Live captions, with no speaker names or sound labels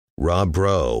Rob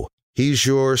Breaux. He's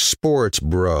your sports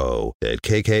bro at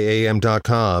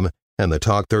KKAM.com and the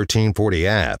Talk 1340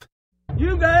 app.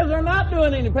 You guys are not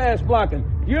doing any pass blocking.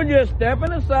 You're just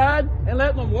stepping aside and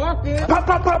letting them walk in. Pop,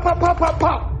 pop, pop, pop, pop, pop,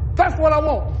 pop. That's what I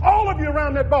want. All of you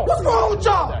around that ball. What's wrong with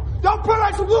y'all? Y'all play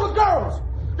like some little girls.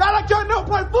 Y'all like y'all never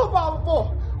played football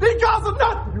before. These guys are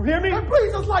nothing. You hear me? They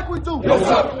bleed just like we do. Yes,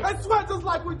 sir. They sweat just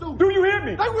like we do. Do you hear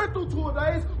me? They went through 2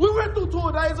 days. We went through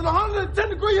 2 days in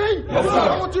 110-degree heat. Yes, sir.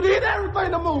 I want you to hit everything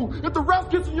to move. If the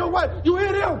ref gets in your way, you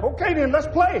hit him. Okay, then, let's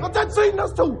play. But they're cheating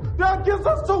us too. They're against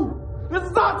us too. This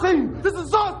is our team. This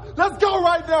is us. Let's go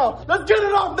right now. Let's get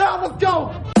it off now. Let's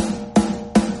go.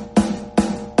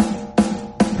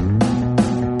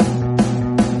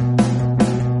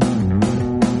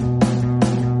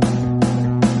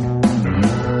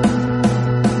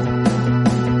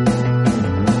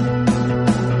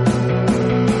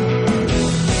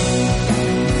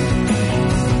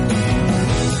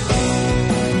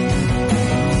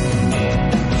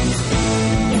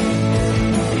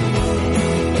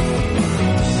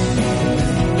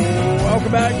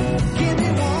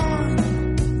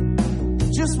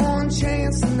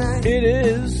 It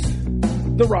is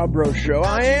the Rob Breaux Show.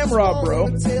 I am Rob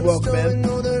Breaux. Welcome in.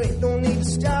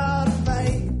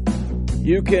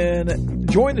 You can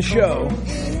join the show.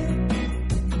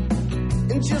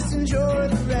 And just enjoy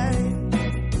the ride.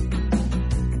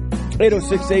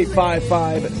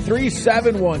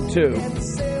 806-855-3712.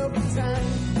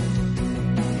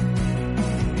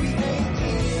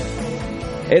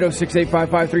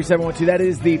 806-855-3712. That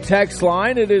is the text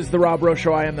line. It is the Rob Breaux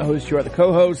Show. I am the host. You are the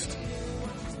co-host.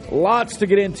 Lots to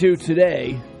get into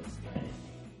today.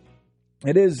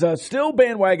 It is still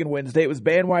Bandwagon Wednesday. It was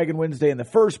Bandwagon Wednesday in the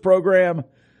first program.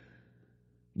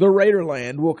 The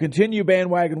Raiderland will continue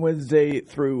Bandwagon Wednesday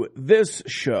through this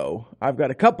show. I've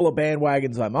got a couple of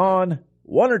bandwagons I'm on,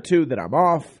 1 or 2 that I'm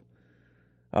off,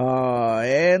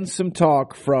 and some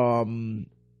talk from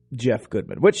Jeff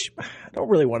Goodman, which I don't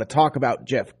really want to talk about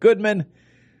Jeff Goodman,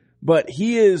 but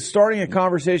he is starting a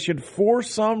conversation for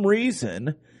some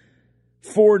reason,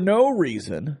 for no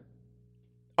reason,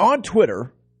 on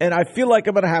Twitter, and I feel like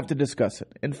I'm going to have to discuss it.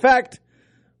 In fact,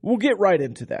 we'll get right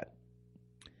into that.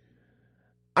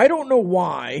 I don't know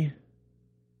why,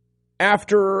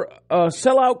 after a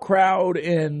sellout crowd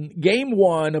in Game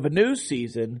 1 of a new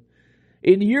season,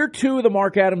 in year 2 of the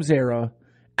Mark Adams era,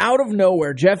 out of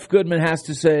nowhere, Jeff Goodman has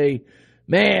to say,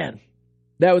 man,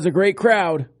 that was a great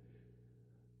crowd.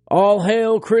 All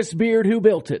hail Chris Beard who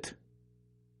built it.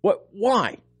 What?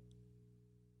 Why?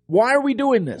 Why are we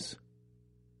doing this?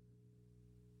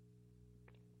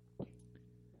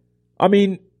 I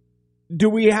mean, do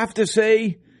we have to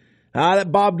say,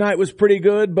 that Bob Knight was pretty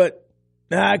good, but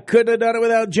I couldn't have done it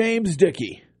without James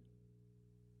Dickey?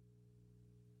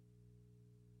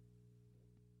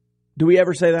 Do we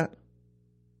ever say that?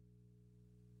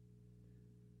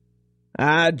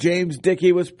 James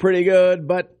Dickey was pretty good,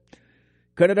 but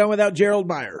could have done without Gerald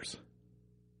Myers.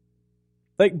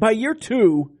 Like, by year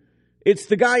 2, it's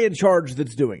the guy in charge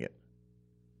that's doing it.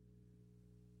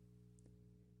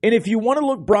 And if you want to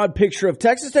look broad picture of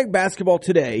Texas Tech basketball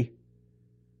today,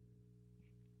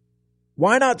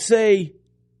 why not say,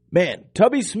 man,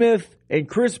 Tubby Smith and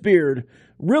Chris Beard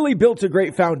really built a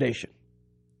great foundation.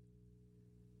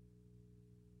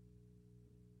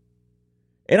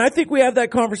 And I think we have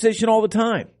that conversation all the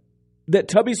time, that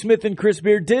Tubby Smith and Chris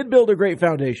Beard did build a great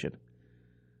foundation.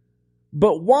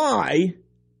 But why,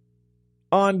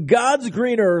 on God's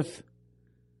green earth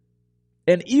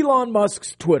and Elon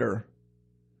Musk's Twitter,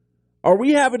 are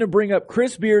we having to bring up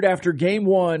Chris Beard after Game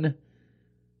 1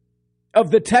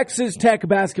 of the Texas Tech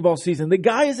basketball season? The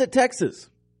guy is at Texas.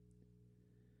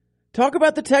 Talk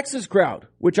about the Texas crowd,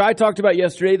 which I talked about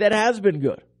yesterday, that has been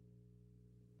good.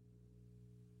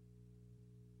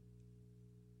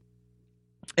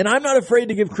 And I'm not afraid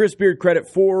to give Chris Beard credit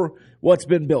for what's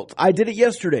been built. I did it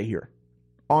yesterday here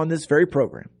on this very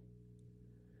program.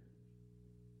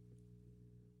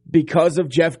 Because of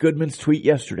Jeff Goodman's tweet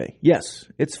yesterday. Yes,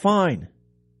 it's fine.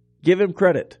 Give him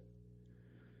credit.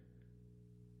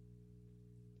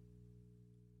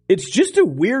 It's just a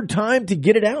weird time to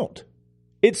get it out.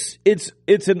 It's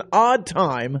an odd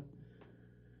time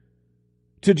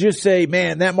to just say,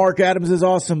 man, that Mark Adams is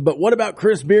awesome, but what about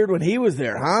Chris Beard when he was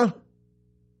there, huh?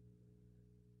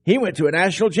 He went to a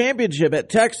national championship at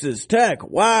Texas Tech.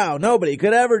 Wow, nobody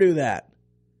could ever do that.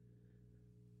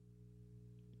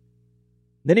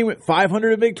 Then he went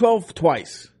 500 in Big 12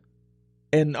 twice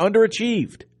and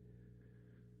underachieved.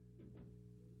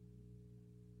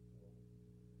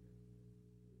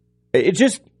 It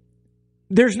just,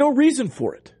 there's no reason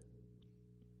for it.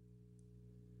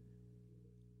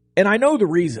 And I know the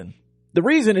reason. The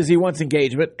reason is he wants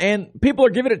engagement, and people are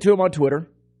giving it to him on Twitter.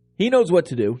 He knows what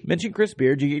to do. Mention Chris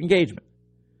Beard, you get engagement.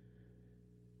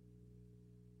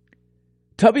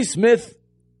 Tubby Smith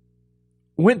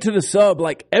went to the sub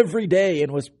like every day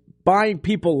and was buying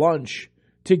people lunch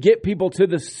to get people to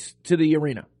the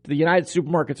arena, to the United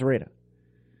Supermarkets arena.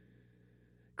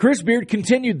 Chris Beard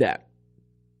continued that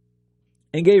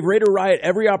and gave Raider Riot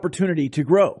every opportunity to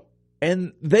grow.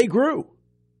 And they grew.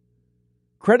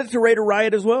 Credit to Raider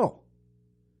Riot as well.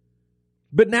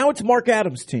 But now it's Mark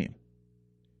Adams' team.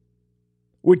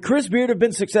 Would Chris Beard have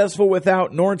been successful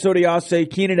without Lawrence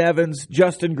Odiase, Keenan Evans,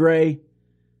 Justin Gray?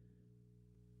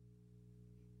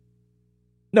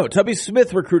 No, Tubby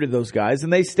Smith recruited those guys,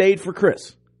 and they stayed for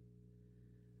Chris.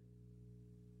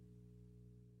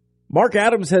 Mark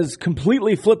Adams has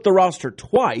completely flipped the roster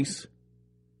twice.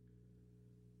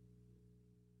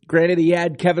 Granted, he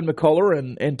had Kevin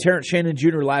McCullough and Terrence Shannon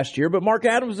Jr. last year, but Mark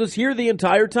Adams was here the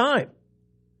entire time.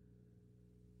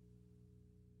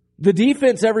 The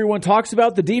defense everyone talks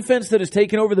about, the defense that has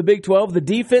taken over the Big 12, the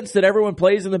defense that everyone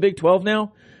plays in the Big 12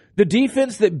 now, the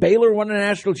defense that Baylor won a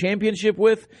national championship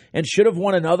with and should have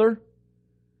won another,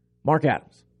 Mark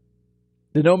Adams.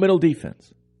 The no-middle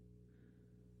defense.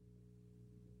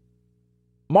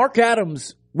 Mark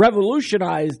Adams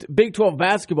revolutionized Big 12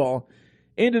 basketball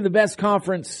into the best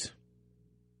conference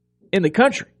in the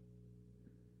country.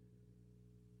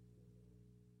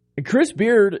 And Chris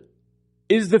Beard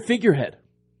is the figurehead.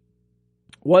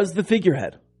 Was the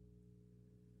figurehead.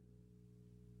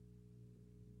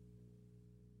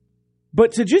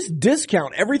 But to just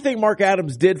discount everything Mark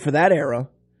Adams did for that era,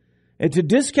 and to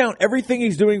discount everything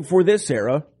he's doing for this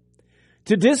era,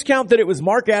 to discount that it was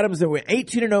Mark Adams that went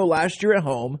 18-0 last year at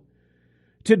home,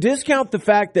 to discount the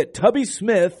fact that Tubby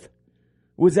Smith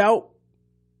was out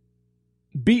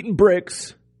beating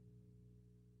bricks,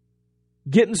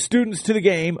 getting students to the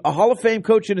game, a Hall of Fame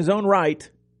coach in his own right,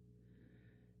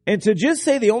 and to just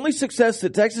say the only success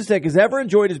that Texas Tech has ever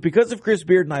enjoyed is because of Chris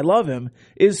Beard and I love him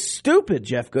is stupid,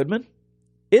 Jeff Goodman.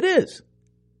 It is.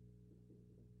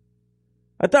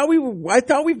 I thought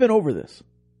we've been over this.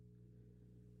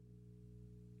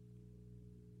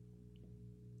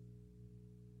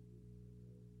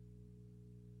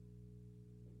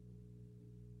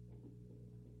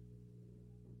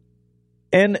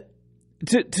 And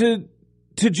to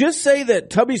just say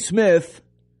that Tubby Smith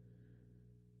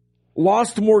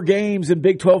lost more games in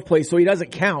Big 12 play so he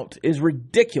doesn't count is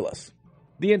ridiculous.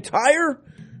 The entire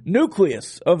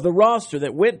nucleus of the roster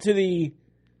that went to the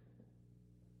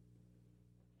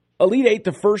Elite Eight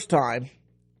the first time,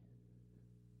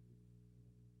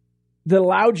 that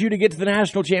allowed you to get to the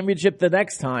national championship the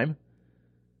next time.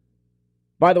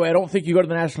 By the way, I don't think you go to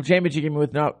the national championship game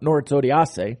with Lawrence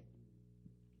Odiase.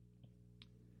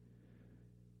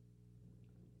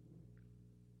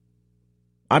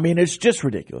 I mean, it's just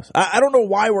ridiculous. I don't know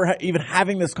why we're even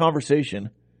having this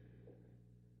conversation.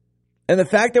 And the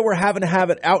fact that we're having to have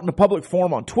it out in a public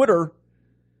forum on Twitter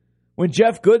when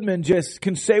Jeff Goodman just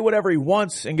can say whatever he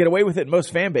wants and get away with it in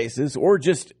most fan bases, or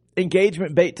just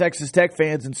engagement bait Texas Tech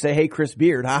fans and say, hey, Chris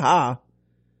Beard, haha.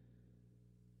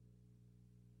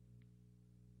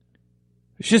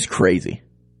 It's just crazy.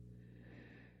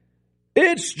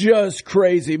 It's just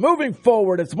crazy. Moving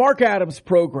forward, it's Mark Adams'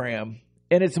 program.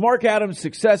 And it's Mark Adams'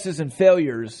 successes and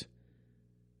failures.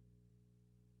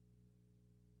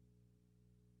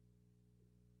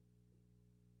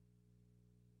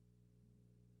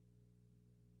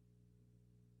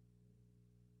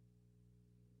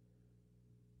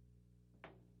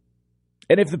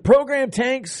 And if the program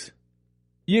tanks,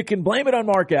 you can blame it on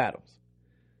Mark Adams.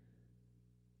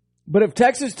 But if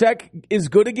Texas Tech is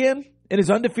good again and is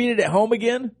undefeated at home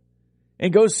again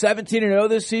and goes 17-0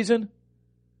 this season,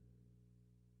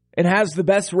 and has the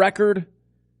best record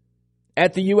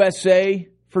at the USA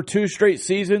for 2 straight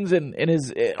seasons and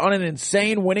is on an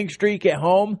insane winning streak at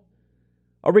home,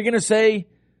 are we going to say,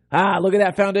 look at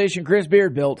that foundation Chris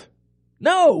Beard built?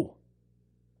 No.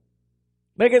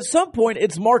 Like, at some point,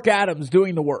 it's Mark Adams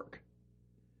doing the work.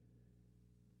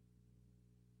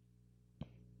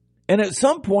 And at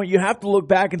some point, you have to look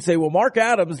back and say, well, Mark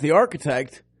Adams, the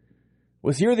architect,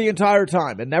 was here the entire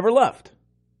time and never left.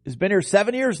 He's been here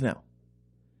 7 years now.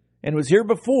 And was here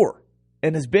before,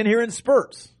 and has been here in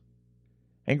spurts,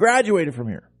 and graduated from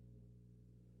here.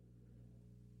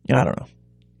 I don't know.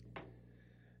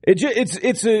 It's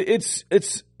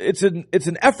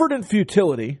an effort in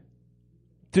futility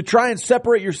to try and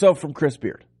separate yourself from Chris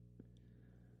Beard.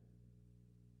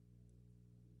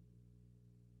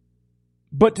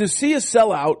 But to see a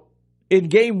sellout in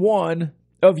game 1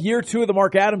 of year 2 of the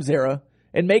Mark Adams era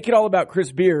and make it all about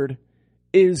Chris Beard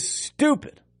is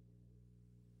stupid.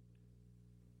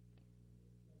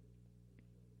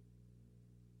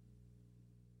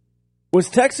 Was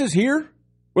Texas here?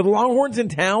 Were the Longhorns in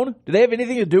town? Do they have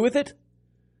anything to do with it?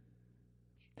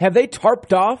 Have they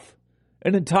tarped off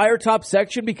an entire top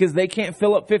section because they can't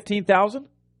fill up 15,000?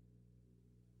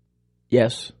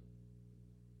 Yes,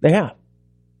 they have.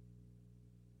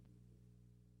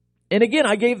 And again,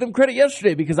 I gave them credit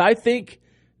yesterday because I think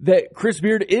that Chris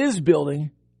Beard is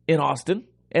building in Austin,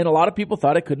 and a lot of people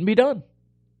thought it couldn't be done.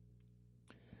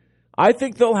 I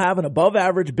think they'll have an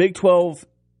above-average Big 12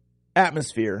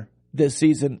 atmosphere this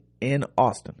season in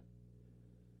Austin.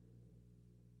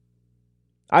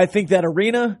 I think that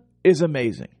arena is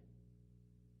amazing.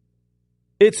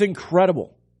 It's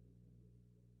incredible.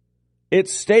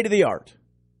 It's state-of-the-art.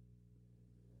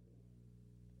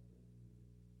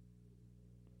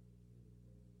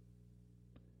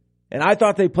 And I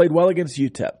thought they played well against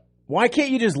UTEP. Why can't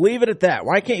you just leave it at that?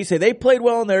 Why can't you say they played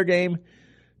well in their game,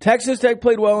 Texas Tech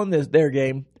played well in their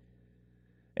game,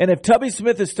 and if Tubby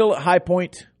Smith is still at High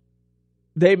Point,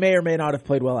 they may or may not have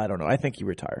played well. I don't know. I think he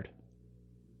retired.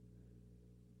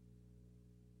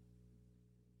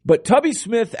 But Tubby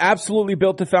Smith absolutely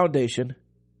built the foundation.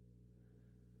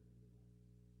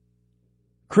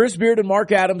 Chris Beard and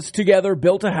Mark Adams together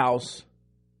built a house.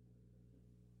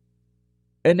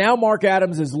 And now Mark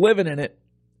Adams is living in it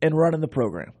and running the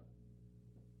program.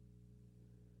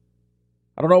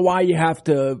 I don't know why you have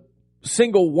to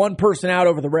single one person out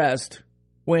over the rest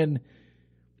when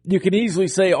you can easily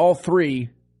say all three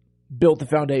built the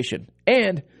foundation.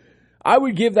 And I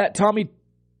would give that Tubby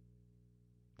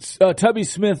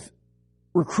Smith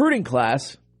recruiting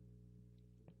class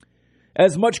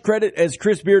as much credit as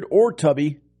Chris Beard or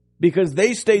Tubby because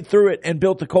they stayed through it and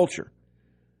built the culture.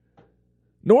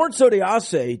 Noren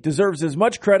Sodiase deserves as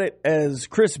much credit as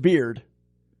Chris Beard,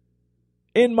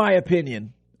 in my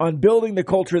opinion, on building the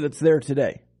culture that's there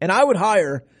today. And I would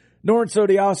hire Noren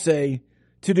Sodiase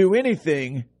to do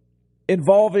anything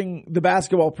involving the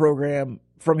basketball program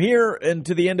from here and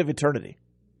to the end of eternity.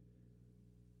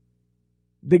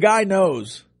 The guy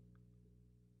knows,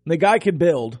 the guy can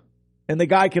build, and the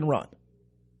guy can run.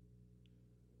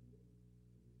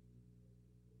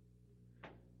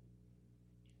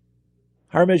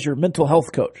 Hire him as your mental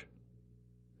health coach.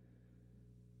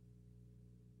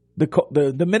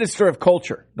 The minister of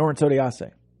culture, Noren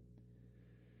Sodiase.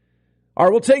 All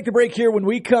right, we'll take the break here. When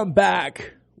we come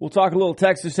back, we'll talk a little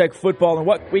Texas Tech football and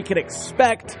what we can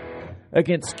expect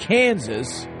against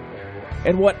Kansas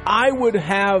and what I would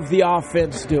have the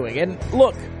offense doing. And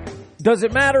look, does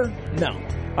it matter? No.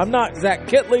 I'm not Zach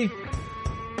Kitley,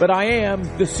 but I am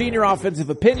the senior offensive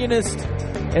opinionist,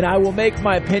 and I will make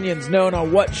my opinions known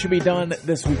on what should be done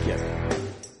this weekend.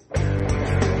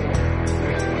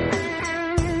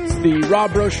 It's the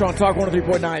Rob Breaux Show on Talk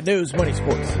 103.9 News, Money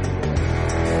Sports.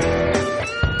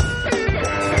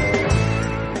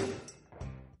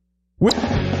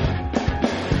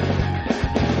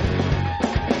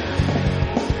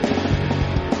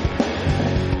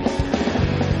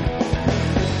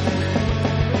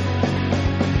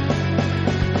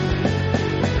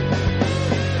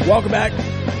 Welcome back.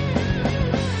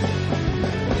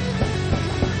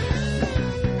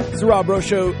 It's the Rob Breaux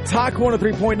Show. Talk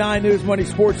 103.9 News, Money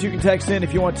Sports. You can text in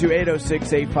if you want to,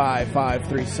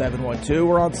 806-855-3712.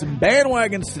 We're on some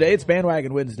bandwagons today. It's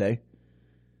Bandwagon Wednesday.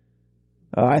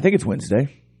 I think it's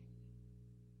Wednesday.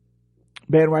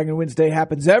 Bandwagon Wednesday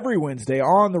happens every Wednesday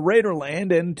on the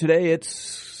Raiderland, and today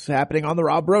it's happening on the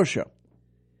Rob Breaux Show.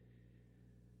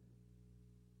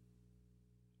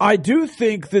 I do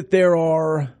think that there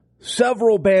are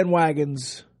several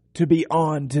bandwagons to be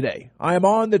on today. I am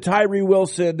on the Tyree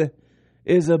Wilson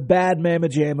is a bad mamma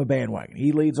jamma bandwagon.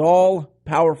 He leads all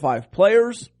Power 5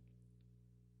 players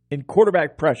in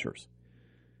quarterback pressures.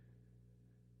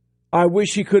 I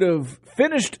wish he could have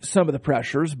finished some of the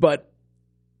pressures, but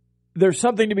there's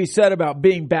something to be said about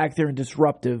being back there and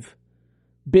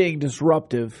being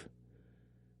disruptive.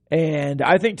 And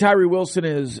I think Tyree Wilson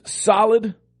is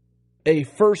solid, a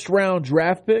first-round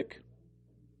draft pick.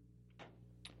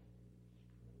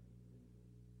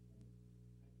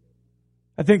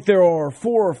 I think there are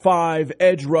 4 or 5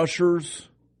 edge rushers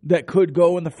that could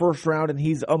go in the first round, and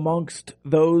he's amongst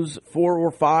those 4 or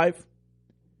 5.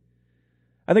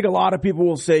 I think a lot of people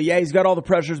will say, yeah, he's got all the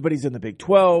pressures, but he's in the Big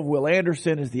 12. Will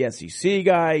Anderson is the SEC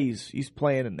guy. He's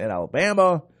playing at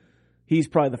Alabama. He's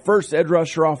probably the first edge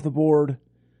rusher off the board.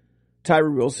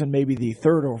 Tyree Wilson maybe the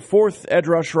 3rd or 4th edge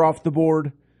rusher off the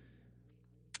board.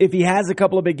 If he has a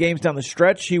couple of big games down the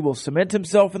stretch, he will cement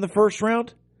himself in the first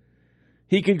round.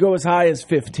 He could go as high as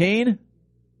 15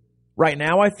 right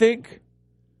now, I think,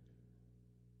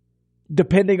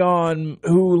 depending on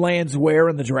who lands where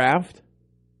in the draft.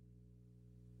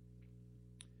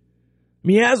 I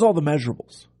mean, he has all the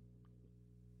measurables.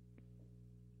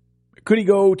 Could he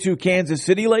go to Kansas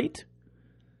City late?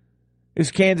 Is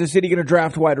Kansas City going to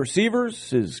draft wide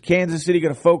receivers? Is Kansas City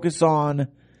going to focus on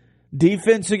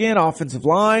defense again, offensive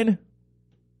line?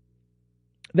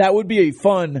 That would be a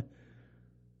fun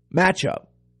matchup,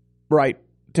 right,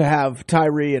 to have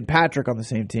Tyree and Patrick on the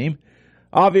same team.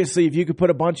 Obviously, if you could put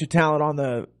a bunch of talent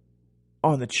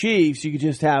on the Chiefs, you could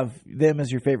just have them as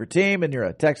your favorite team, and you're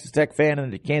a Texas Tech fan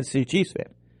and a Kansas City Chiefs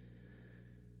fan.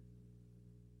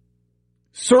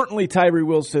 Certainly, Tyree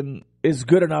Wilson is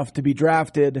good enough to be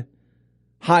drafted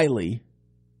highly.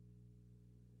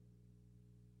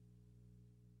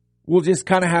 We'll just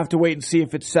kind of have to wait and see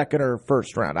if it's second or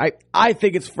first round. I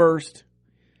think it's first.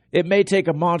 It may take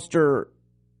a monster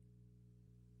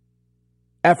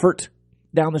effort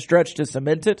down the stretch to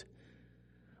cement it,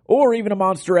 or even a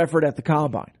monster effort at the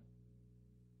combine.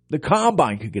 The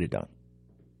combine could get it done.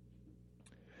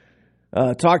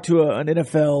 Talked to an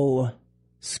NFL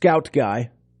scout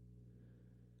guy.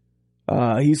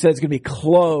 He said it's going to be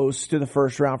close to the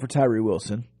first round for Tyree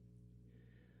Wilson.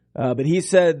 But he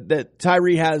said that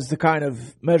Tyree has the kind of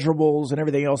measurables and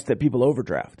everything else that people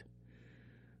overdraft.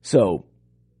 So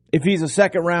if he's a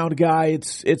second round guy,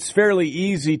 it's fairly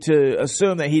easy to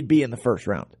assume that he'd be in the first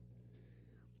round.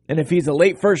 And if he's a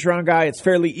late first round guy, it's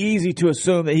fairly easy to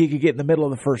assume that he could get in the middle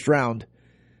of the first round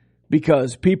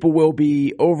because people will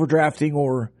be overdrafting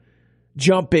or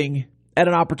jumping at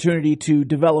an opportunity to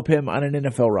develop him on an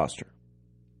NFL roster.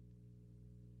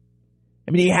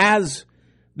 I mean, he has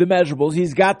the measurables.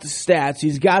 He's got the stats.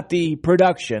 He's got the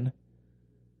production.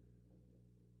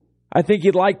 I think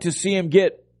you'd like to see him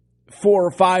get 4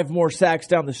 or 5 more sacks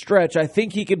down the stretch. I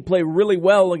think he can play really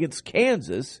well against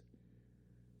Kansas.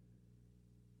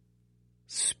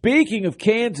 Speaking of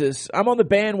Kansas, I'm on the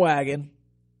bandwagon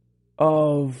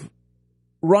of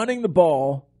running the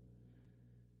ball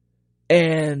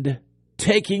and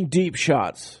taking deep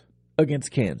shots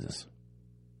against Kansas.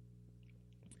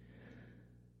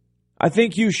 I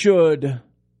think you should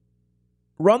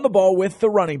run the ball with the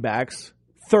running backs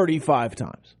 35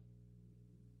 times.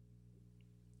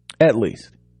 At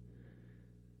least.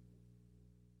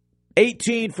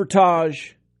 18 for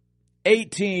Taj,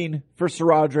 18 for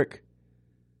Saradrick.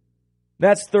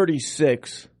 That's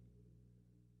 36.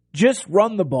 Just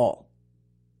run the ball.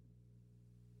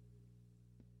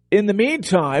 In the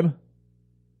meantime,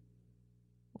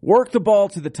 work the ball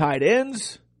to the tight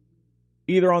ends,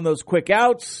 either on those quick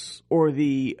outs or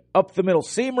the up the middle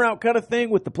seam route kind of thing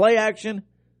with the play action.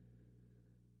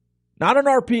 Not an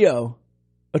RPO,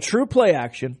 a true play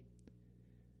action.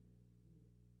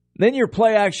 Then your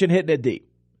play action hitting it deep.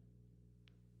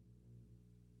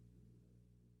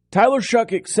 Tyler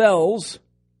Shuck excels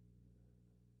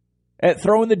at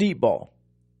throwing the deep ball.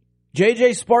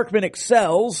 J.J. Sparkman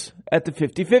excels at the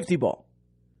 50-50 ball.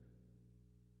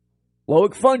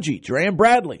 Loic Fungi, Duran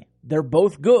Bradley, they're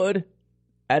both good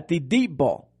at the deep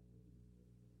ball.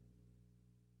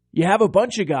 You have a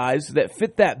bunch of guys that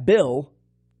fit that bill.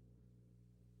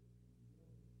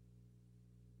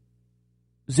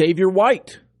 Xavier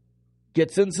White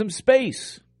gets in some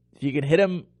space. If you can hit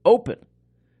him open.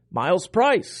 Miles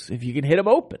Price, if you can hit him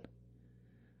open.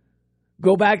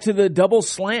 Go back to the double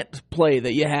slant play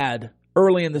that you had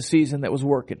early in the season that was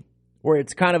working, where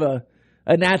it's kind of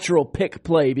a natural pick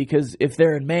play because if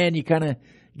they're in man, you kind of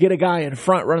get a guy in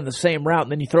front running the same route,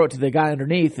 and then you throw it to the guy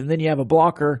underneath, and then you have a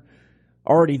blocker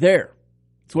already there.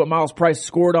 It's what Miles Price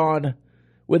scored on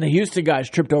when the Houston guys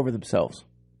tripped over themselves.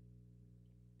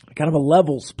 Kind of a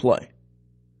levels play.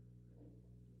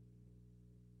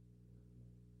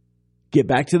 Get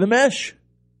back to the mesh.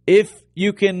 If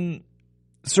you can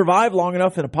survive long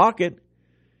enough in a pocket.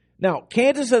 Now,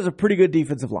 Kansas has a pretty good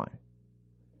defensive line.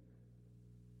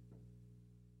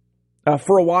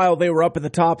 For a while, they were up in the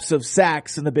tops of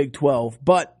sacks in the Big 12,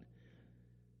 but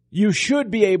you should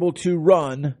be able to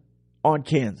run on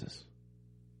Kansas.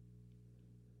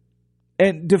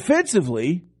 And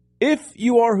defensively, if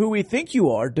you are who we think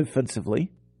you are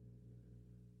defensively,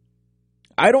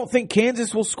 I don't think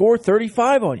Kansas will score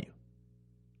 35 on you.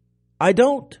 I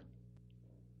don't.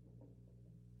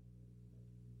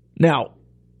 Now,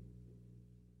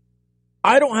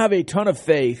 I don't have a ton of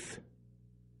faith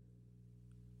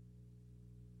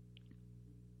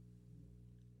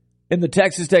in the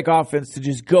Texas Tech offense to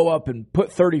just go up and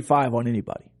put 35 on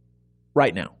anybody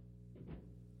right now.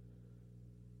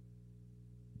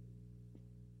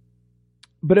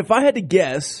 But if I had to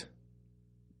guess,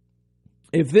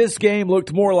 if this game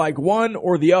looked more like one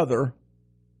or the other,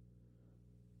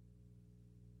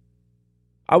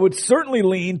 I would certainly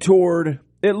lean toward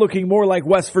it looking more like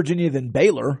West Virginia than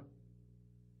Baylor.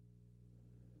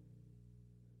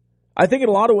 I think in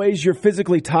a lot of ways you're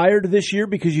physically tired this year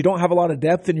because you don't have a lot of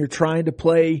depth and you're trying to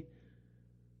play,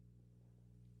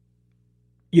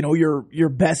 your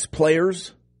best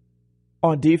players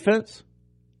on defense.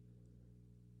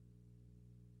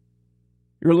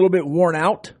 You're a little bit worn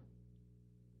out.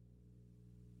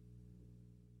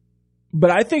 But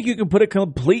I think you can put a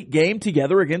complete game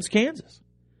together against Kansas.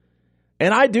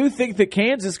 And I do think that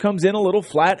Kansas comes in a little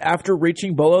flat after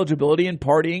reaching bowl eligibility and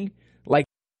partying like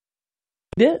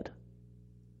they did.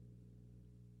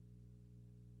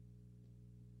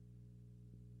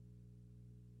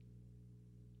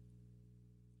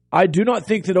 I do not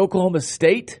think that Oklahoma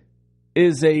State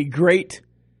is a great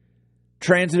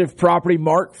transitive property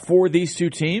mark for these two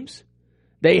teams.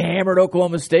 They hammered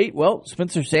Oklahoma State. Well,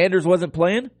 Spencer Sanders wasn't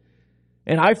playing.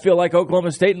 And I feel like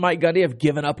Oklahoma State and Mike Gundy have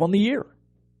given up on the year.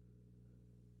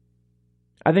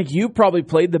 I think you probably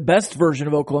played the best version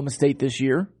of Oklahoma State this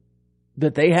year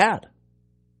that they had.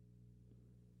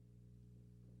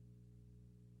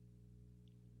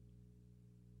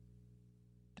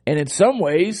 And in some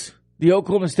ways, the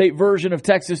Oklahoma State version of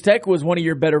Texas Tech was one of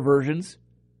your better versions.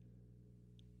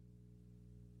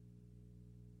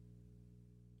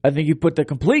 I think you put the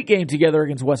complete game together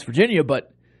against West Virginia,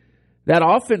 but that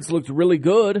offense looked really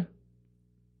good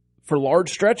for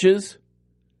large stretches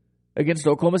against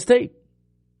Oklahoma State.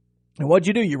 And what'd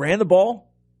you do? You ran the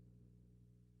ball.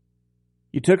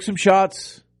 You took some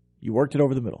shots. You worked it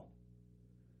over the middle.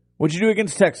 What'd you do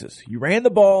against Texas? You ran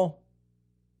the ball.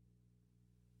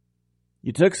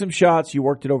 You took some shots. You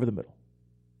worked it over the middle.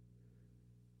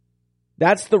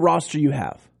 That's the roster you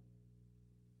have.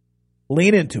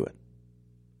 Lean into it.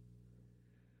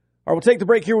 All right, we'll take the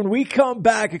break here. When we come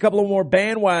back, a couple of more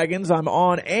bandwagons. I'm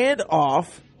on and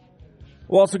off.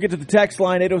 We'll also get to the text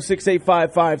line,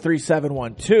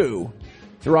 806-855-3712.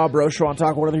 It's the Rob Breaux Show on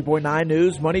Talk 103.9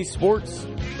 News, Money, Sports.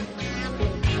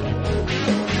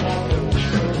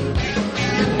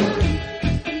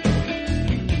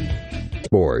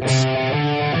 Sports.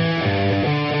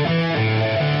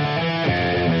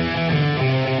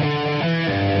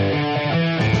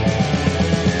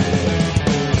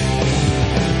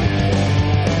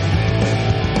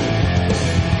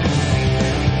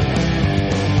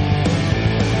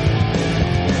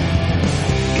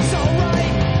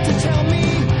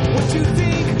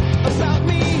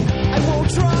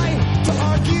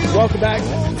 Welcome back.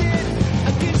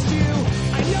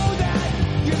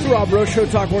 It's the Rob Breaux Show,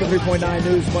 Talk 103.9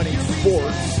 News, Money,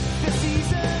 Sports.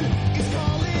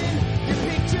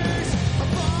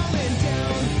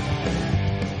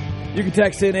 You can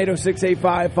text in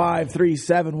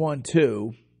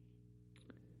 806-855-3712.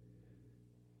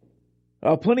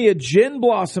 Plenty of Gin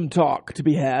Blossom talk to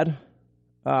be had.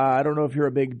 I don't know if you're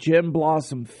a big Gin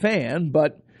Blossom fan,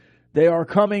 but they are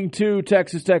coming to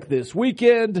Texas Tech this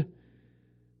weekend.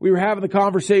 We were having the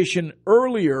conversation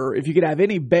earlier, if you could have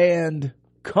any band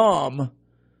come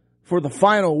for the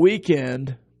final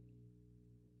weekend,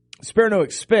 spare no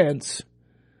expense,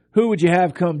 who would you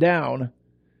have come down?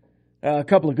 A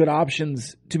couple of good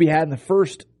options to be had in the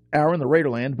first hour in the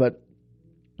Raiderland, but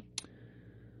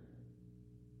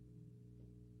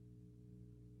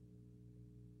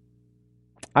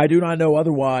I do not know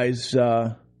otherwise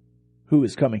who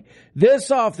is coming.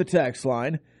 This off the text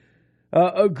line.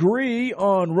 Agree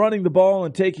on running the ball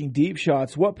and taking deep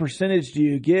shots. What percentage do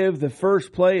you give the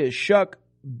first play as Shuck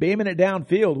beaming it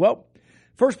downfield? Well,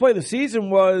 first play of the season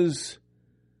was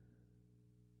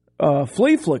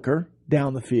flea flicker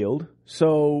down the field.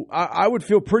 So I would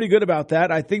feel pretty good about that.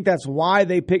 I think that's why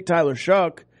they picked Tyler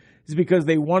Shuck, is because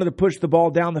they wanted to push the ball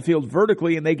down the field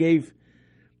vertically, and they gave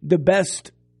the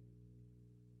best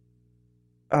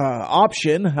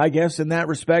option, I guess, in that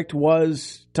respect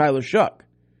was Tyler Shuck.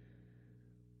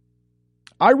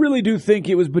 I really do think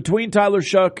it was between Tyler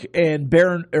Shuck and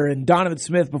Donovan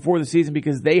Smith before the season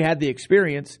because they had the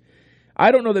experience. I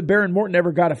don't know that Baron Morton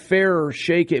ever got a fair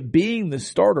shake at being the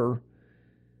starter.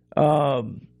 But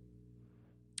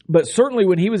certainly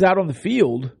when he was out on the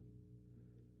field,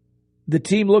 the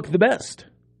team looked the best.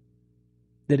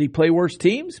 Did he play worse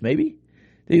teams? Maybe.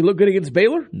 Did he look good against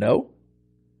Baylor? No.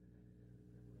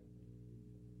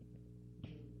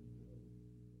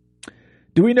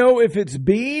 Do we know if it's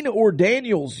Bean or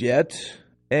Daniels yet?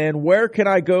 And where can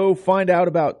I go find out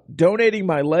about donating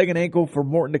my leg and ankle for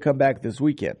Morton to come back this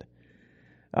weekend?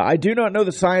 I do not know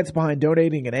the science behind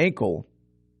donating an ankle.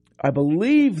 I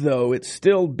believe, though, it's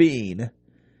still Bean.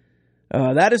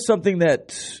 That is something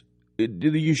that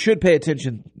you should pay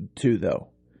attention to, though.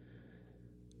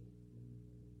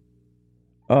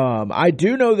 I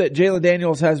do know that Jalen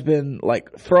Daniels has been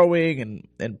throwing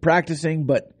and practicing,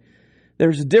 but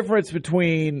there's a difference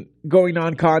between going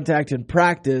non-contact in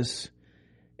practice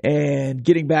and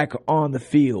getting back on the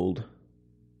field.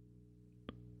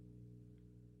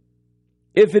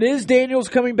 If it is Daniels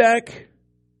coming back,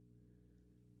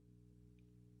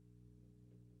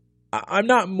 I'm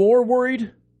not more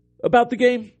worried about the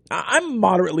game. I'm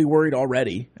moderately worried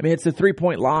already. I mean, it's a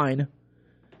 3-point line.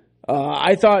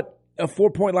 I thought a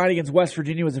 4-point line against West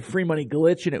Virginia was a free money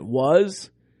glitch, and it was.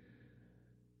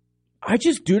 I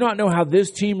just do not know how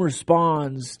this team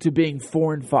responds to being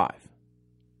 4-5.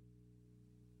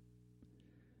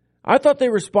 I thought they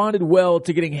responded well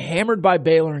to getting hammered by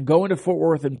Baylor and going to Fort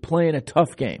Worth and playing a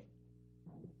tough game.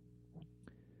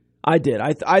 I did.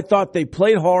 I thought they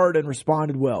played hard and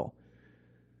responded well.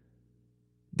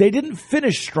 They didn't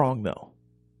finish strong, though.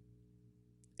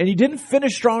 And you didn't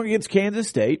finish strong against Kansas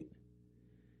State.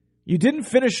 You didn't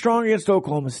finish strong against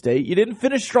Oklahoma State. You didn't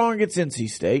finish strong against NC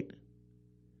State.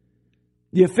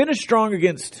 You finished strong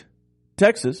against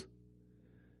Texas.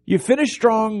 You finished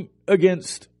strong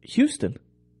against Houston.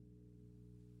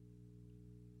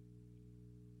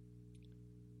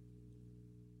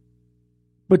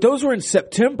 But those were in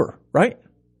September, right?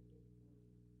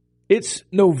 It's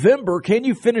November. Can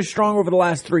you finish strong over the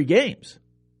last 3 games?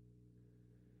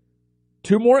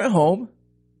 2 more at home.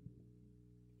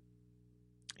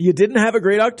 You didn't have a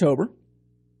great October,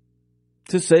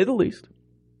 to say the least.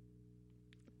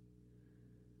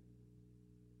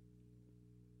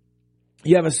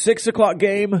 You have a 6 o'clock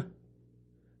game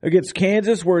against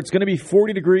Kansas where it's going to be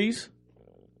 40 degrees.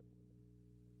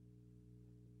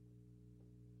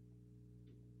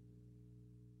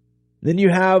 Then you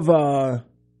have a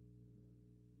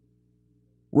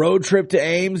road trip to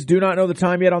Ames. Do not know the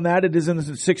time yet on that. It is in the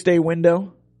 6-day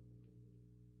window.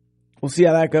 We'll see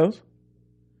how that goes.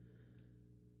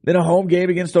 Then a home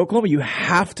game against Oklahoma. You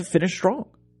have to finish strong.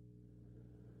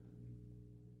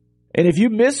 And if you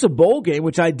miss a bowl game,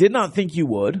 which I did not think you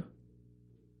would,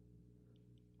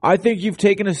 I think you've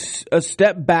taken a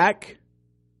step back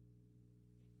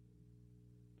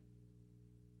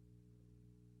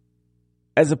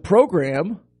as a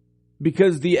program,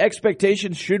 because the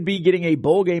expectation should be getting a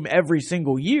bowl game every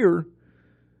single year.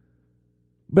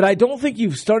 But I don't think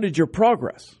you've started your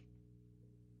progress.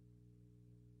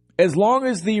 As long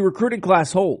as the recruiting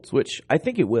class holds, which I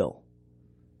think it will.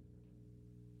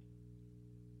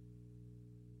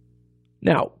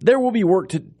 Now, there will be work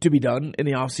to be done in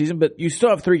the offseason, but you still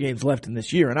have 3 games left in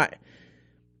this year. And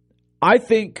I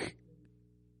think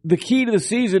the key to the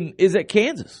season is at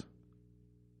Kansas.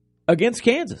 Against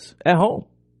Kansas at home.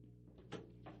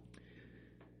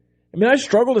 I mean, I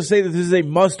struggle to say that this is a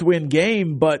must-win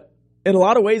game, but in a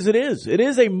lot of ways it is. It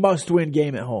is a must-win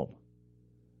game at home.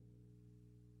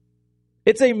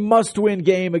 It's a must-win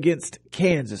game against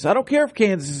Kansas. I don't care if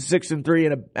Kansas is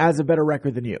 6-3 and has a better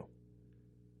record than you.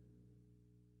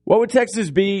 What would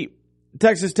Texas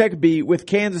Tech be with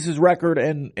Kansas's record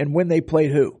and when they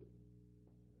played who?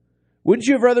 Wouldn't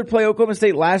you have rather play Oklahoma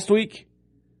State last week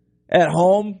at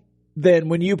home than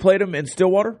when you played them in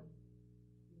Stillwater?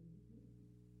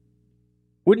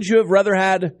 Wouldn't you have rather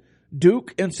had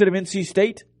Duke instead of NC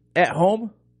State at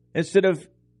home instead of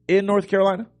in North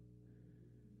Carolina?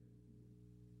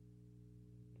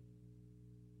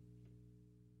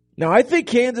 Now, I think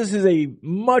Kansas is a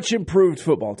much improved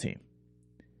football team.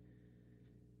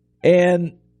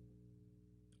 And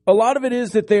a lot of it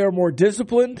is that they are more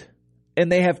disciplined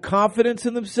and they have confidence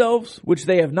in themselves, which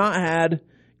they have not had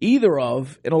either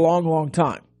of in a long, long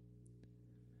time.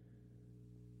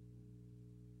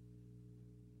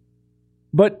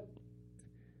 But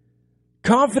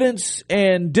confidence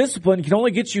and discipline can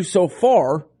only get you so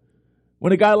far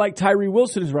when a guy like Tyree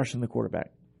Wilson is rushing the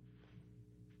quarterback.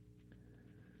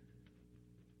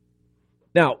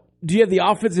 Now, do you have the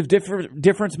offensive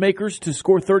difference makers to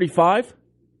score 35?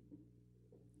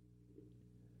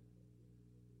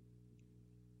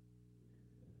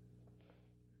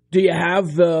 Do you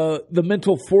have the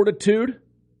mental fortitude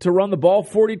to run the ball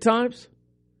 40 times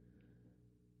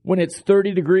when it's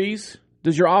 30 degrees?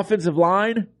 Does your offensive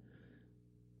line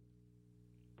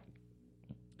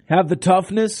have the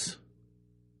toughness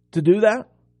to do that?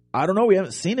 I don't know. We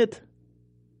haven't seen it.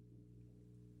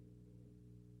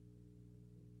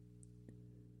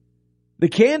 The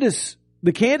Kansas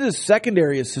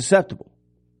secondary is susceptible.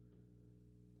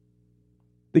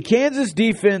 The Kansas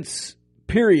defense,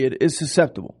 period, is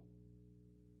susceptible.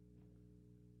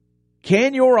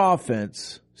 Can your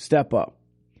offense step up?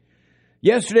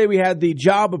 Yesterday we had the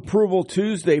Job Approval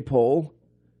Tuesday poll.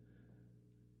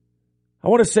 I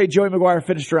want to say Joey McGuire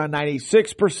finished around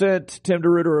 96%, Tim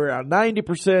DeRuiter around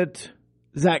 90%,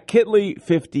 Zach Kitley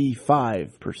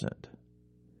 55%.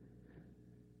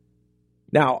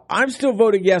 Now, I'm still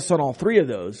voting yes on all 3 of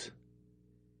those.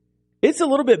 It's a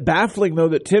little bit baffling, though,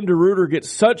 that Tim DeRuyter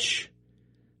gets such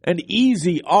an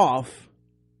easy off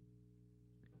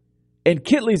and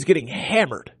Kitley's getting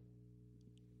hammered.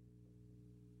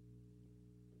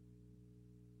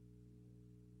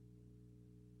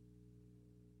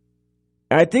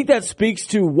 I think that speaks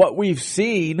to what we've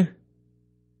seen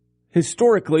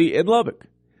historically in Lubbock.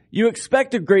 You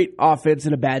expect a great offense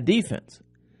and a bad defense.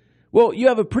 Well, you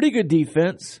have a pretty good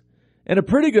defense and a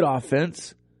pretty good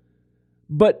offense,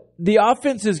 but the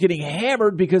offense is getting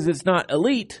hammered because it's not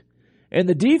elite, and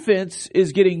the defense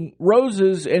is getting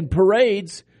roses and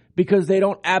parades because they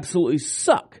don't absolutely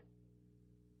suck.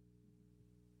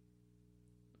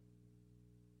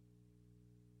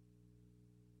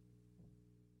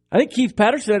 I think Keith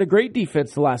Patterson had a great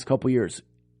defense the last couple years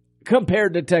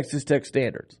compared to Texas Tech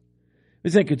standards. It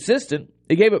was inconsistent.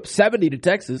 They gave up 70 to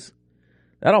Texas.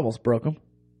 That almost broke them.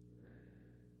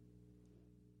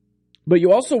 But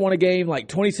you also won a game like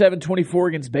 27-24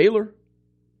 against Baylor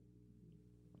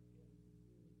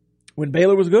when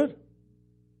Baylor was good.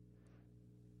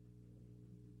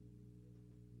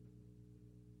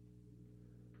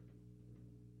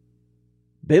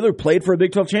 Baylor played for a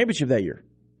Big 12 championship that year.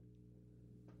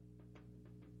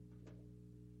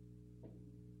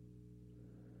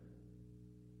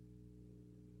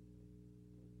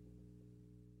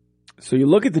 So you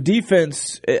look at the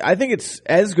defense, I think it's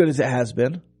as good as it has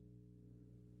been.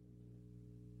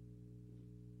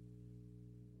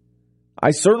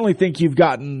 I certainly think you've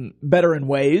gotten better in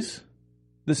ways,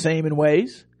 the same in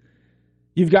ways.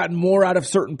 You've gotten more out of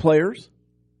certain players.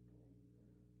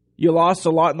 You lost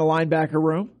a lot in the linebacker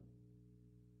room.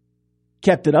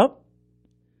 Kept it up.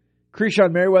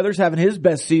 Keyshawn Merriweather's having his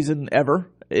best season ever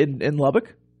in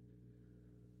Lubbock.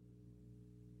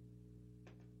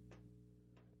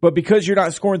 But because you're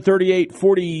not scoring 38,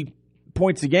 40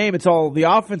 points a game, it's all the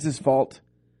offense's fault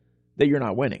that you're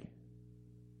not winning.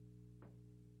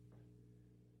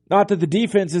 Not that the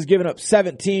defense has given up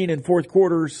 17 in fourth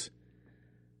quarters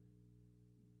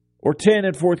or 10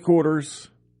 in fourth quarters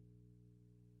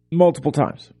multiple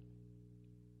times.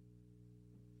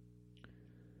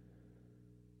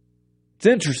 It's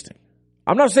interesting.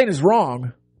 I'm not saying it's wrong.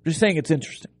 I'm just saying it's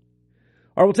interesting.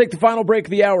 All right, we'll take the final break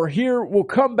of the hour here. We'll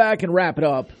come back and wrap it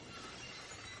up.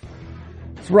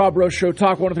 It's the Rob Breaux Show,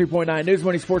 Talk 103.9 News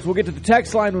Money Sports. We'll get to the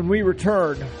text line when we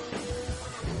return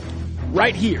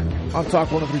right here on Talk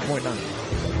 103.9.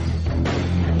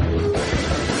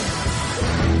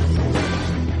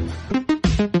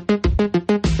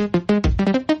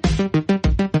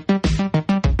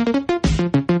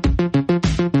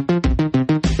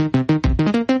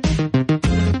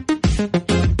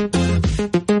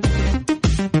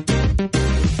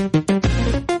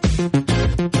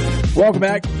 Welcome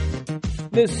back.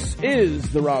 This is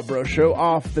the Rob Breaux Show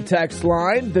off the text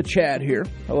line. The Chad here.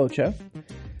 Hello, Chad.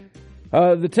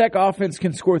 The Tech offense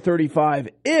can score 35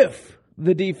 if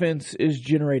the defense is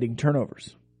generating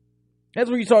turnovers. That's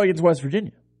what you saw against West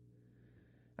Virginia.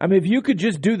 I mean, if you could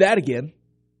just do that again,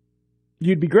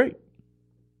 you'd be great.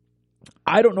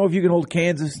 I don't know if you can hold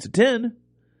Kansas to 10,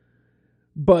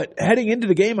 but heading into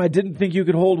the game, I didn't think you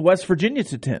could hold West Virginia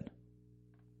to 10.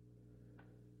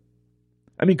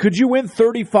 I mean, could you win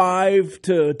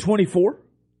 35-24?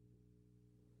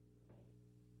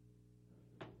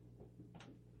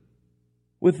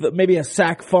 With maybe a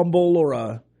sack fumble or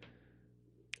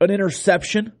an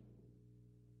interception?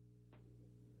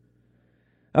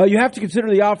 You have to consider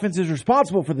the offense is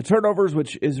responsible for the turnovers,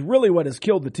 which is really what has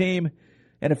killed the team.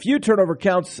 And a few turnover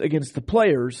counts against the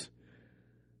players,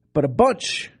 but a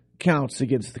bunch counts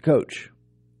against the coach.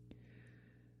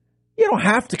 You don't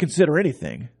have to consider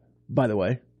anything, by the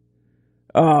way.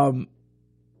 I'm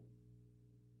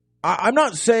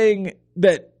not saying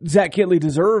that Zach Kitley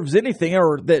deserves anything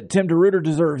or that Tim DeRuyter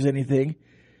deserves anything.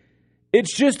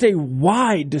 It's just a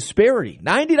wide disparity.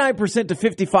 99% to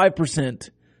 55%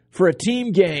 for a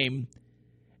team game,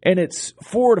 and it's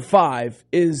 4-5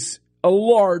 is a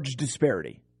large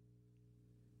disparity.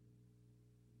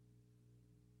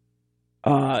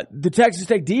 The Texas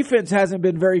Tech defense hasn't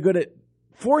been very good at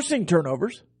forcing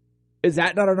turnovers. Is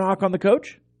that not a knock on the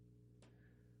coach?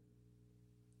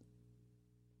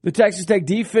 The Texas Tech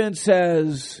defense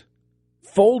has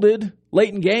folded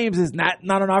late in games. Is that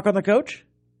not a knock on the coach?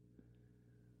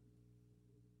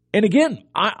 And again,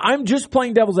 I'm just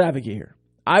playing devil's advocate here.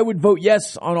 I would vote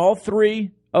yes on all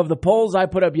three of the polls I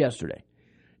put up yesterday.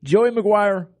 Joey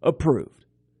McGuire, approved.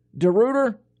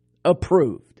 DeRuyter,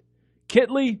 approved.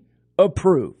 Kitley,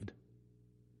 approved.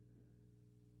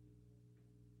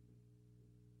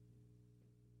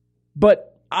 But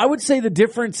I would say the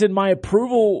difference in my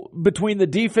approval between the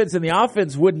defense and the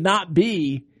offense would not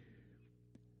be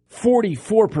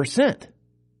 44%.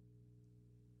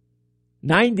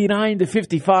 99 to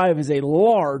 55 is a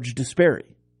large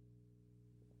disparity.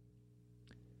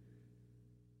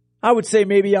 I would say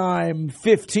maybe I'm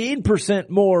 15%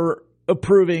 more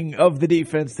approving of the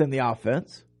defense than the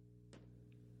offense.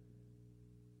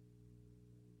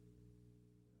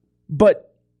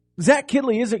 But Zach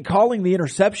Kittley isn't calling the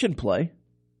interception play.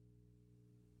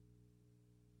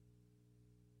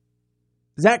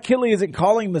 Zach Kittley isn't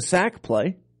calling the sack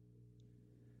play.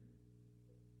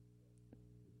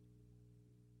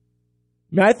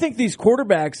 I mean, I think these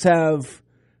quarterbacks have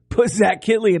put Zach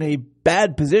Kittley in a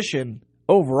bad position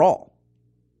overall.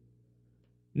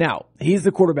 Now, he's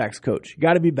the quarterback's coach.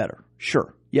 Got to be better.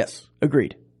 Sure. Yes.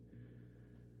 Agreed.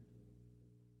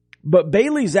 But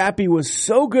Bailey Zappi was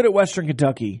so good at Western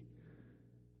Kentucky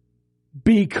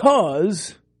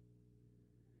because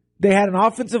they had an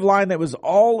offensive line that was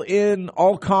all in,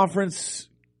 all conference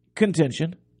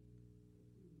contention.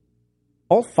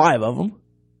 All 5 of them.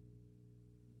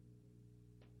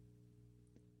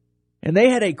 And they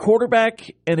had a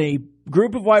quarterback and a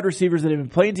group of wide receivers that had been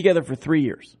playing together for 3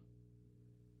 years.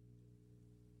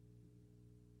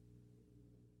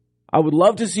 I would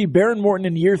love to see Baron Morton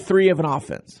in year 3 of an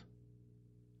offense,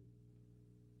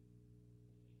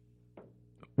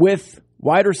 with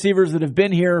wide receivers that have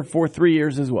been here for 3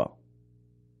 years as well.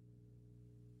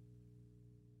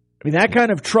 I mean, that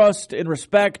kind of trust and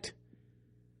respect,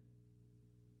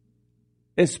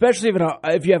 especially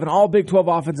if you have an all Big 12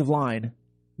 offensive line,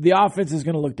 the offense is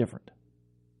going to look different.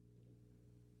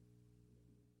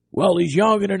 Well, he's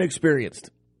young and inexperienced.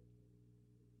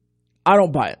 I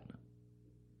don't buy it.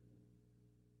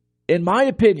 In my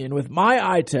opinion, with my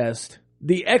eye test,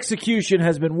 the execution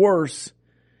has been worse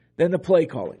than the play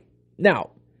calling.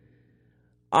 Now,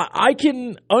 I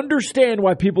can understand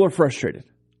why people are frustrated.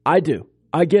 I do.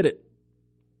 I get it.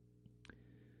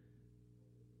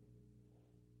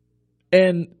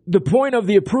 And the point of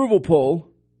the approval poll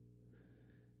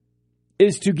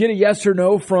is to get a yes or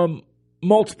no from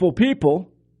multiple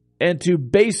people and to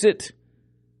base it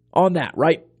on that,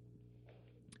 right?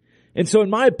 And so in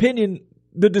my opinion,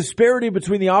 the disparity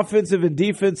between the offensive and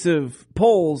defensive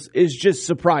polls is just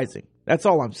surprising. That's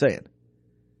all I'm saying.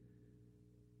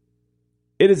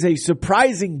 It is a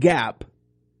surprising gap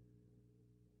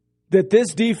that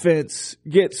this defense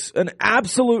gets an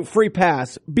absolute free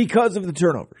pass because of the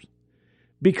turnovers,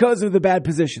 because of the bad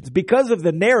positions, because of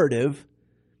the narrative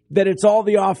that it's all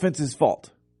the offense's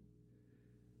fault.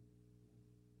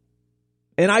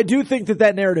 And I do think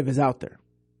that narrative is out there.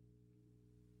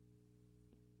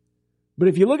 But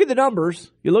if you look at the numbers,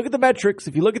 you look at the metrics,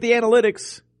 if you look at the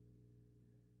analytics,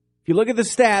 if you look at the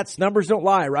stats, numbers don't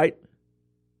lie, right?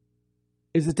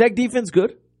 Is the Tech defense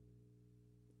good?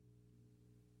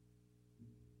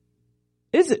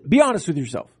 Is it? Be honest with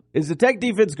yourself. Is the Tech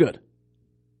defense good?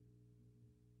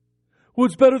 Well,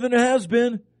 it's better than it has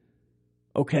been.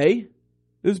 Okay.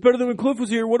 It's better than when Cliff was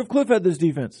here. What if Cliff had this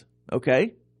defense?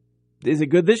 Okay. Is it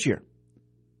good this year?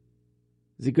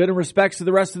 Is it good in respects to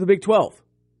the rest of the Big 12?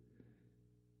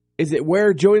 Is it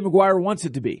where Joey McGuire wants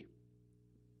it to be?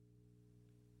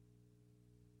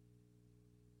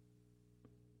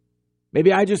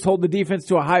 Maybe I just hold the defense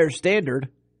to a higher standard.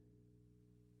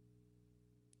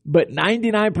 But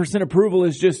 99% approval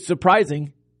is just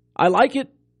surprising. I like it.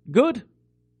 Good.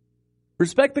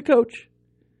 Respect the coach.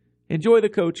 Enjoy the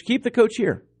coach. Keep the coach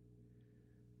here.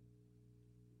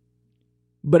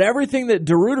 But everything that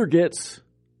DeRuyter gets,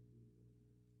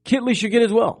 Kittley should get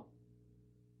as well.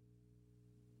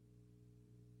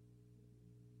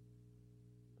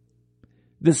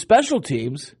 The special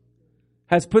teams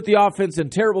has put the offense in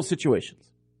terrible situations.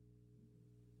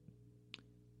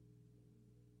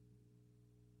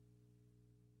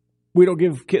 We don't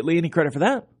give Kittley any credit for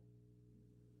that.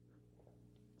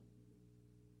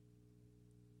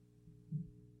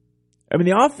 I mean,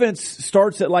 the offense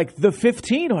starts at like the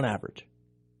 15 on average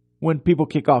when people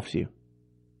kick off to you.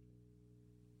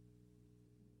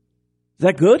 Is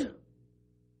that good?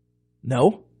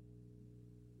 No.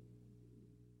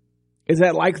 Is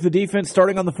that like the defense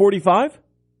starting on the 45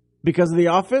 because of the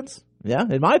offense? Yeah,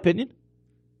 in my opinion.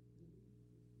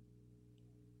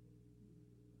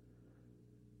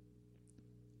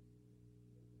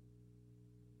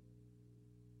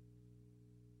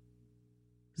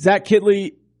 Zach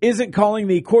Kittley isn't calling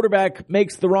the quarterback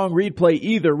makes the wrong read play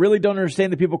either. Really don't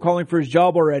understand the people calling for his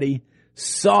job already.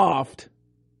 Soft.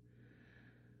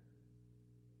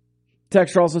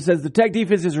 Texter also says the Tech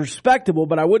defense is respectable,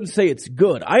 but I wouldn't say it's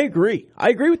good. I agree. I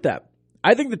agree with that.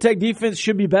 I think the Tech defense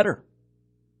should be better.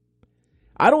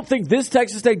 I don't think this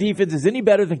Texas Tech defense is any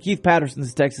better than Keith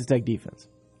Patterson's Texas Tech defense.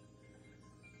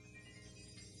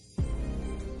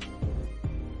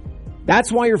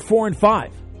 That's why you're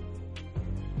 4-5.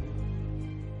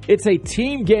 It's a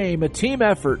team game, a team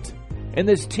effort, and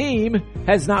this team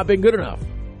has not been good enough.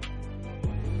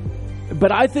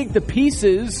 But I think the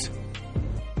pieces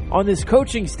on this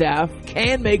coaching staff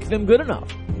can make them good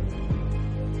enough.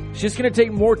 It's just going to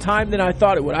take more time than I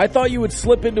thought it would. I thought you would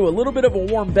slip into a little bit of a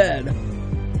warm bed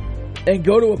and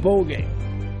go to a bowl game.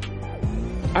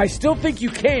 I still think you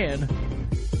can,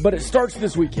 but it starts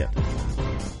this weekend.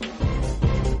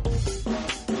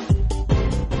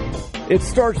 It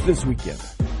starts this weekend.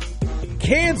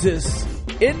 Kansas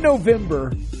in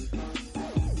November,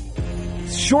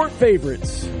 short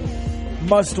favorites,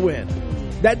 must win.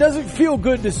 That doesn't feel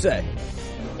good to say,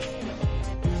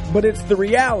 but it's the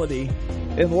reality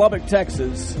in Lubbock,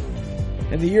 Texas,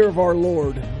 in the year of our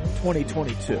Lord,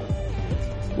 2022.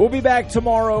 We'll be back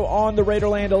tomorrow on the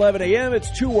Raiderland, 11 a.m.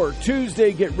 It's Two Word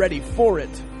Tuesday. Get ready for it.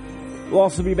 We'll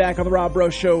also be back on the Rob Breaux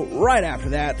Show right after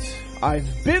that.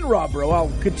 I've been Rob Breaux.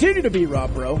 I'll continue to be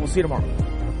Rob Breaux. We'll see you tomorrow.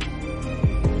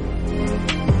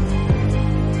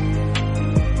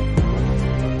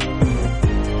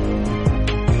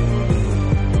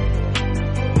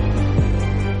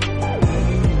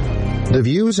 The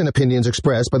views and opinions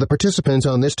expressed by the participants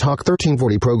on this Talk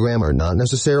 1340 program are not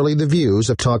necessarily the views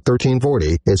of Talk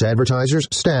 1340, its advertisers,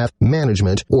 staff,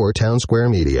 management, or Town Square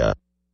Media.